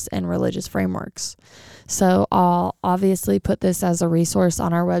religious and religious frameworks. So I'll obviously put this as a resource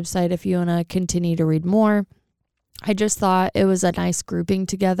on our website if you want to continue to read more. I just thought it was a nice grouping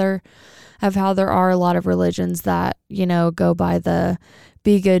together of how there are a lot of religions that, you know, go by the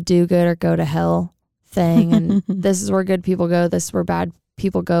be good, do good, or go to hell thing. And this is where good people go. This is where bad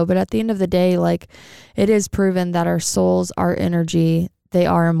people go. But at the end of the day, like, it is proven that our souls, our energy, they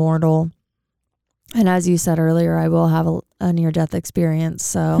are immortal. And as you said earlier, I will have a near-death experience.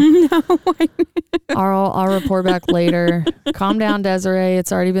 So I'll report back later. Calm down, Desiree.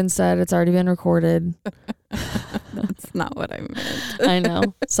 It's already been said. It's already been recorded. That's not what I meant. I know.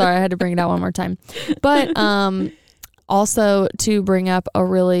 Sorry, I had to bring it out one more time. But also to bring up a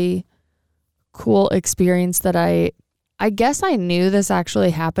really cool experience that I guess I knew this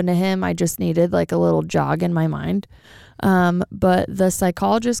actually happened to him. I just needed like a little jog in my mind. But the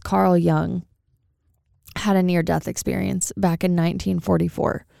psychologist Carl Jung had a near-death experience back in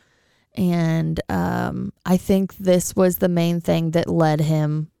 1944. And I think this was the main thing that led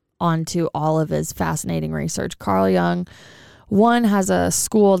him onto all of his fascinating research. Carl Jung one has a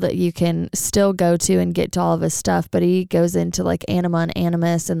school that you can still go to and get to all of his stuff, but he goes into like anima and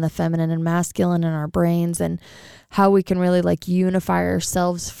animus and the feminine and masculine in our brains and how we can really like unify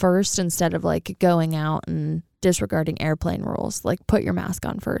ourselves first instead of like going out and disregarding airplane rules. Like put your mask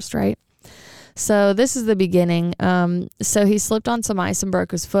on first, right? So this is the beginning. So he slipped on some ice and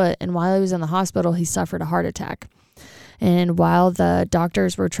broke his foot, and while he was in the hospital, he suffered a heart attack. And while the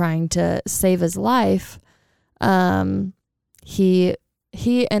doctors were trying to save his life, he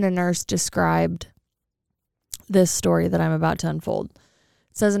and a nurse described this story that I'm about to unfold.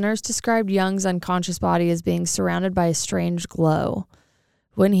 It says a nurse described Young's unconscious body as being surrounded by a strange glow.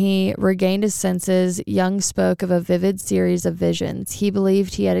 When he regained his senses, Young spoke of a vivid series of visions. He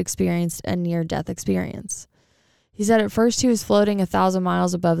believed he had experienced a near-death experience. He said at first he was floating 1,000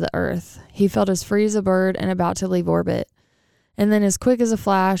 miles above the earth. He felt as free as a bird and about to leave orbit. And then as quick as a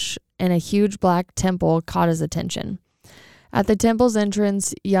flash, and a huge black temple caught his attention. At the temple's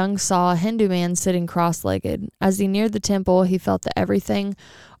entrance, Young saw a Hindu man sitting cross-legged. As he neared the temple, he felt that everything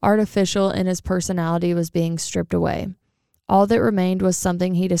artificial in his personality was being stripped away. All that remained was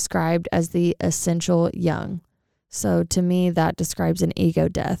something he described as the essential Young. So to me, that describes an ego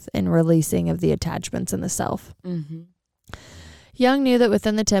death and releasing of the attachments in the self. Mm-hmm. Young knew that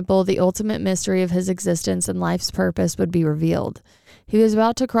within the temple, the ultimate mystery of his existence and life's purpose would be revealed. He was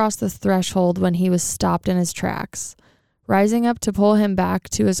about to cross the threshold when he was stopped in his tracks. Rising up to pull him back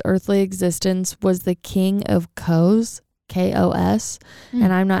to his earthly existence was the King of Kos, K-O-S,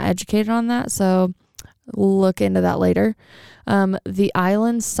 and I'm not educated on that, so look into that later. The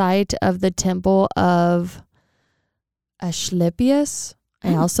island site of the temple of Asclepius.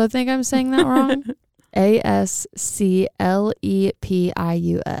 I also think I'm saying that wrong. Asclepius.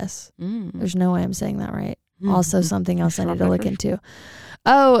 There's no way I'm saying that right. Also something else I need to look into.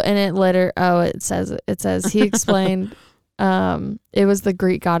 Oh, and it says he explained it was the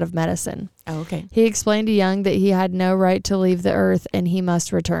Greek god of medicine. Oh, okay. He explained to Young that he had no right to leave the earth and he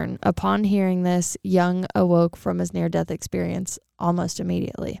must return. Upon hearing this, Young awoke from his near-death experience almost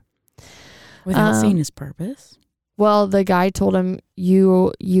immediately. Without seeing his purpose? Well, the guy told him,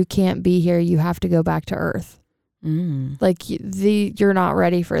 you can't be here. You have to go back to earth. Like you're not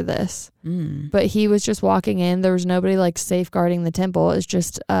ready for this. But he was just walking in. There was nobody like safeguarding the temple. It's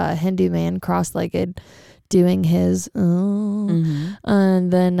just a Hindu man cross-legged doing his and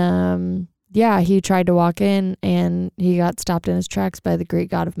then he tried to walk in and he got stopped in his tracks by the Greek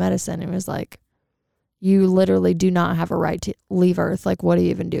god of medicine and was like, you literally do not have a right to leave earth. Like, what are you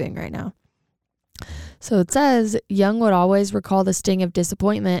even doing right now? So it says Young would always recall the sting of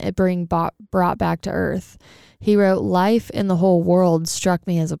disappointment it brought back to earth. He wrote, life in the whole world struck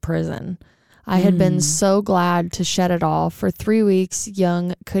me as a prison. I had been so glad to shed it all. For 3 weeks,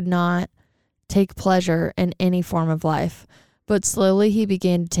 Young could not take pleasure in any form of life, but slowly he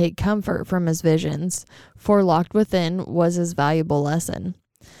began to take comfort from his visions, for locked within was his valuable lesson.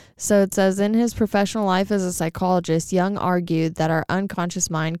 So it says, in his professional life as a psychologist, Young argued that our unconscious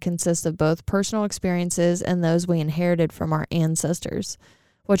mind consists of both personal experiences and those we inherited from our ancestors,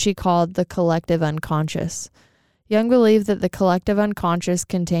 which he called the collective unconscious. Young believed that the collective unconscious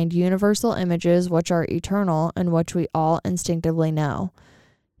contained universal images which are eternal and which we all instinctively know.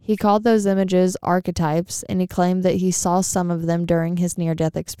 He called those images archetypes, and he claimed that he saw some of them during his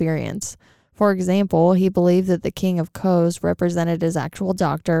near-death experience. For example, he believed that the King of Kos represented his actual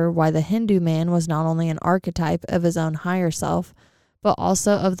doctor, while the Hindu man was not only an archetype of his own higher self, but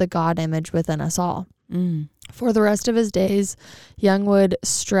also of the God image within us all. For the rest of his days, Young would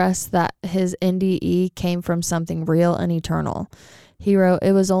stress that his NDE came from something real and eternal. He wrote,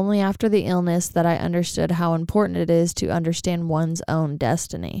 it was only after the illness that I understood how important it is to understand one's own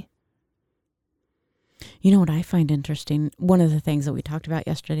destiny. You know what I find interesting? One of the things that we talked about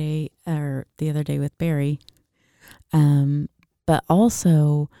yesterday or the other day with Barry, but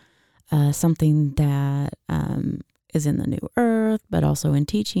also something that is in the New Earth, but also in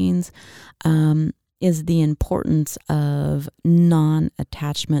teachings, is the importance of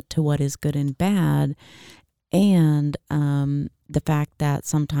non-attachment to what is good and bad, and the fact that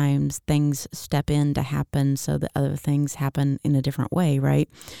sometimes things step in to happen so that other things happen in a different way, right?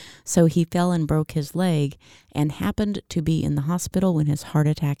 So he fell and broke his leg and happened to be in the hospital when his heart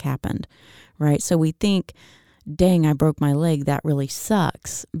attack happened, right? So we think, dang, I broke my leg, that really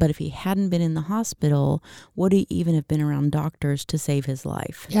sucks. But if he hadn't been in the hospital, would he even have been around doctors to save his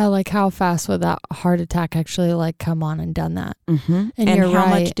life? Yeah, like how fast would that heart attack actually like come on and done that? Mm-hmm. And how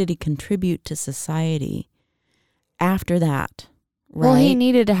much did he contribute to society after that? Right? Well, he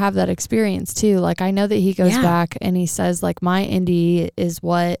needed to have that experience too. Like I know that he goes back and he says like my NDE is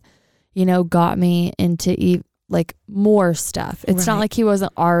what, got me into like more stuff. It's not Right. like he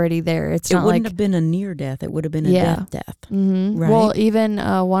wasn't already there. It's It not wouldn't like have been a near death. It would have been a Yeah. death. Right. Right? Well, even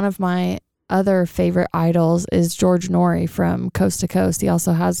one of my other favorite idols is George Norrie from Coast to Coast. He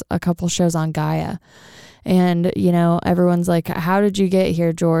also has a couple shows on Gaia. And, you know, everyone's like, how did you get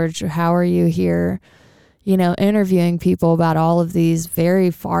here, George? How are you here? You know, interviewing people about all of these very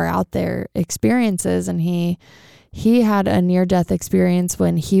far out there experiences. And he had a near-death experience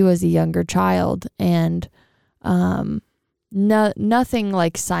when he was a younger child. And nothing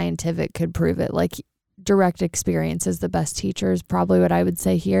like scientific could prove it. Like, direct experience is the best teacher is probably what I would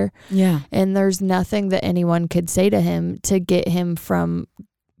say here. Yeah. And there's nothing that anyone could say to him to get him from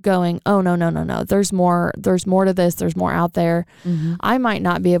going, oh, no. There's more to this. There's more out there. Mm-hmm. I might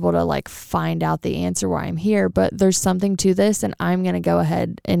not be able to like find out the answer why I'm here, but there's something to this and I'm going to go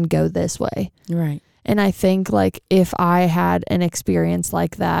ahead and go this way. Right. And I think like if I had an experience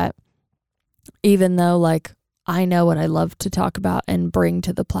like that, even though like I know what I love to talk about and bring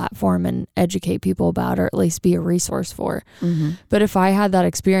to the platform and educate people about, or at least be a resource for. Mm-hmm. But if I had that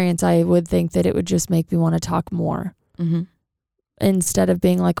experience, I would think that it would just make me want to talk more Mm-hmm. instead of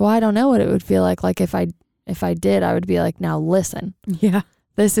being like, well, I don't know what it would feel like. Like if I did, I would be like, now listen, Yeah.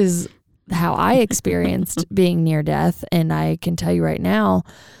 this is how I experienced being near death. And I can tell you right now,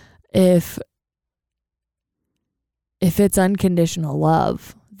 if it's unconditional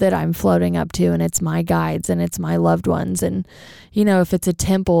love that I'm floating up to and it's my guides and it's my loved ones, and you know, if it's a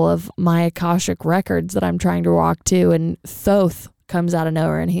temple of my Akashic records that I'm trying to walk to, and Thoth comes out of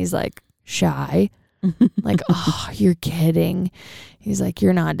nowhere and he's like, Shy, like, oh, you're kidding. He's like,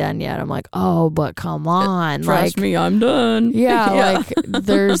 you're not done yet. I'm like, oh, but come on. Trust like, me, I'm done. yeah, like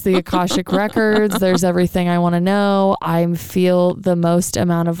there's the Akashic records. There's everything I want to know. I feel the most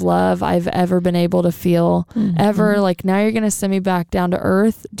amount of love I've ever been able to feel ever. Like now you're going to send me back down to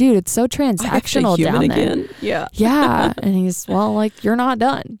earth. Dude, it's so transactional down there. Again. Yeah. Yeah. And he's, well, like, you're not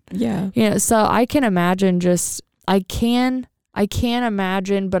done. Yeah. You know, so I can imagine I can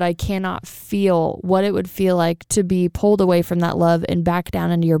imagine, but I cannot feel what it would feel like to be pulled away from that love and back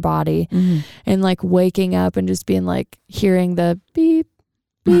down into your body and like waking up and just being like hearing the beep,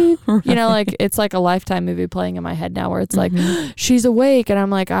 beep, you know, like it's like a Lifetime movie playing in my head now where it's like, she's awake. And I'm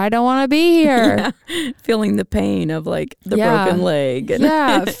like, I don't want to be here. Yeah. Feeling the pain of like the broken leg.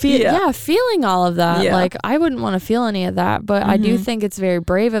 And feeling all of that. Yeah. Like I wouldn't want to feel any of that, but I do think it's very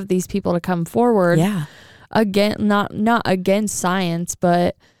brave of these people to come forward. Yeah. Again, not against science,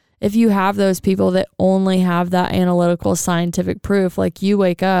 but if you have those people that only have that analytical scientific proof, like you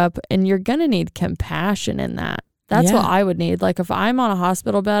wake up and you're going to need compassion in that. That's what I would need. Like if I'm on a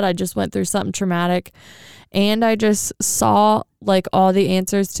hospital bed, I just went through something traumatic and I just saw like all the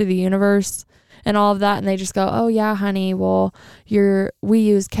answers to the universe and all of that. And they just go, oh yeah, honey, well, we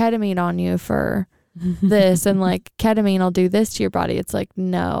use ketamine on you for this. And like ketamine will do this to your body. It's like,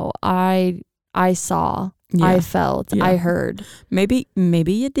 no, I saw. Yeah. I felt, Yeah. I heard. Maybe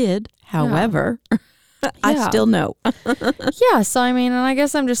you did. However, I Yeah. still know. Yeah. So, I mean, and I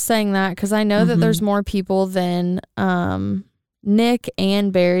guess I'm just saying that because I know that there's more people than Nick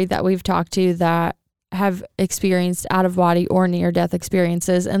and Barry that we've talked to that have experienced out of body or near death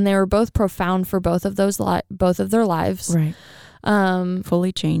experiences. And they were both profound for both of their lives. Right.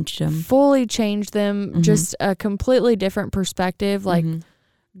 Fully changed them. Fully changed them. Just a completely different perspective. Like,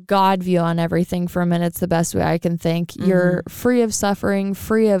 God view on everything for a minute. It's the best way I can think. You're free of suffering,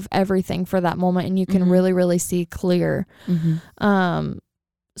 free of everything for that moment, and you can really, really see clear.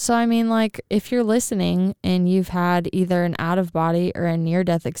 So, I mean, like, if you're listening and you've had either an out-of-body or a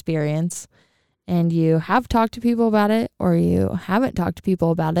near-death experience, and you have talked to people about it, or you haven't talked to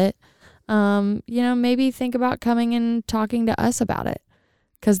people about it, you know, maybe think about coming and talking to us about it.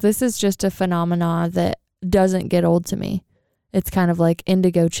 Because this is just a phenomena that doesn't get old to me. It's kind of like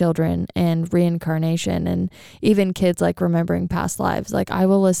indigo children and reincarnation and even kids like remembering past lives. Like I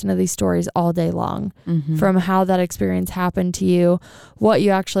will listen to these stories all day long from how that experience happened to you, what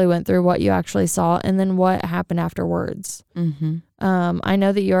you actually went through, what you actually saw, and then what happened afterwards. I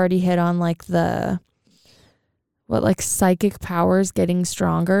know that you already hit on like psychic powers getting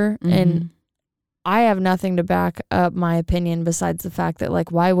stronger. And I have nothing to back up my opinion besides the fact that,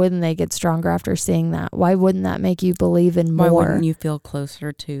 like, why wouldn't they get stronger after seeing that? Why wouldn't that make you believe in more? Why wouldn't you feel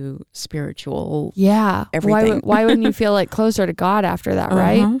closer to spiritual? Yeah. Everything. Why wouldn't you feel like closer to God after that,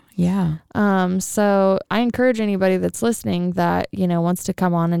 right? Yeah. So I encourage anybody that's listening that, you know, wants to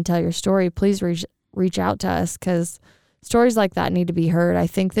come on and tell your story, please reach out to us because stories like that need to be heard. I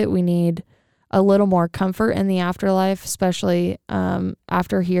think that we need a little more comfort in the afterlife, especially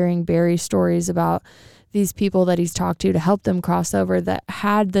after hearing Barry's stories about these people that he's talked to help them cross over that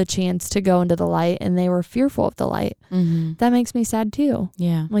had the chance to go into the light and they were fearful of the light. Mm-hmm. That makes me sad too.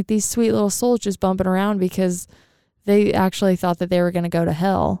 Yeah. Like these sweet little souls just bumping around because they actually thought that they were going to go to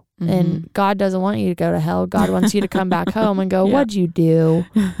hell. Mm-hmm. And God doesn't want you to go to hell. God wants you to come back home and go, Yeah. what'd you do?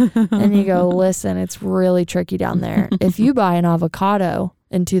 And you go, listen, it's really tricky down there. If you buy an avocado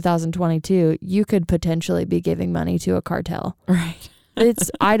in 2022, you could potentially be giving money to a cartel. Right.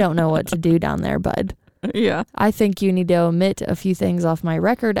 I don't know what to do down there, bud. Yeah. I think you need to omit a few things off my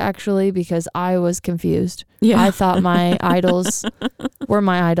record, actually, because I was confused. Yeah. I thought my idols were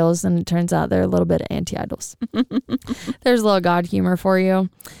my idols, and it turns out they're a little bit anti-idols. There's a little God humor for you.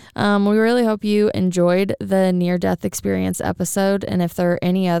 We really hope you enjoyed the near-death experience episode, and if there are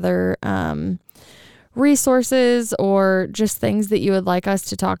any other resources or just things that you would like us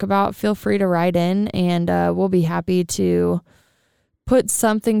to talk about, feel free to write in, and we'll be happy to put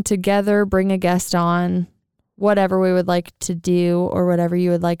something together, bring a guest on, whatever we would like to do or whatever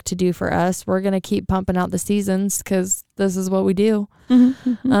you would like to do for us. We're going to keep pumping out the seasons because this is what we do.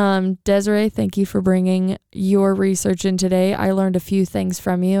 Desiree, thank you for bringing your research in today. I learned a few things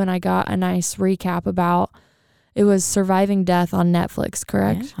from you and I got a nice recap about, it was Surviving Death on Netflix,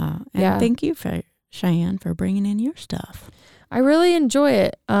 correct? Yeah. And Yeah. thank you, for Cheyenne, for bringing in your stuff. I really enjoy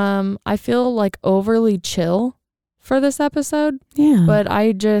it. I feel like overly chill for this episode. Yeah. But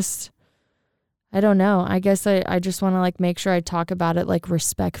I don't know. I guess I just want to like make sure I talk about it like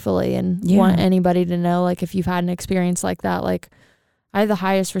respectfully and want anybody to know, like, if you've had an experience like that, like I have the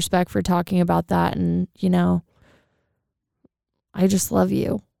highest respect for talking about that. And, you know, I just love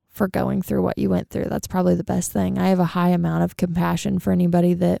you for going through what you went through. That's probably the best thing. I have a high amount of compassion for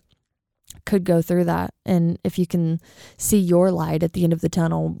anybody that could go through that. And if you can see your light at the end of the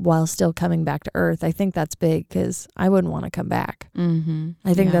tunnel while still coming back to earth, I think that's big because I wouldn't want to come back. Mm-hmm.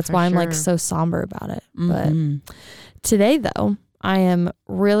 I think that's for why I'm like sure. so somber about it. Mm-hmm. But today though, I am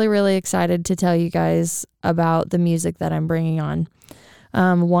really, really excited to tell you guys about the music that I'm bringing on.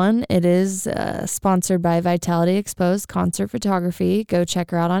 One, it is sponsored by Vitality Exposed Concert Photography. Go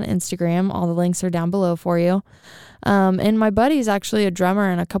check her out on Instagram. All the links are down below for you. And my buddy's actually a drummer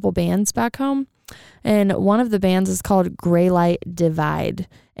in a couple bands back home. And one of the bands is called Graylight Divide.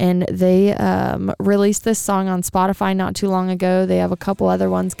 And they released this song on Spotify not too long ago. They have a couple other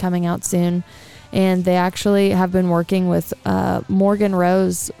ones coming out soon. And they actually have been working with Morgan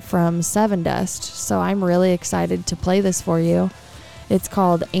Rose from Seven Dust. So I'm really excited to play this for you. It's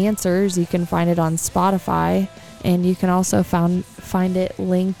called Answers. You can find it on Spotify. And you can also find it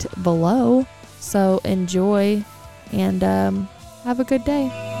linked below. So enjoy and have a good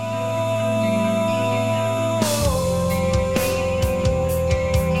day.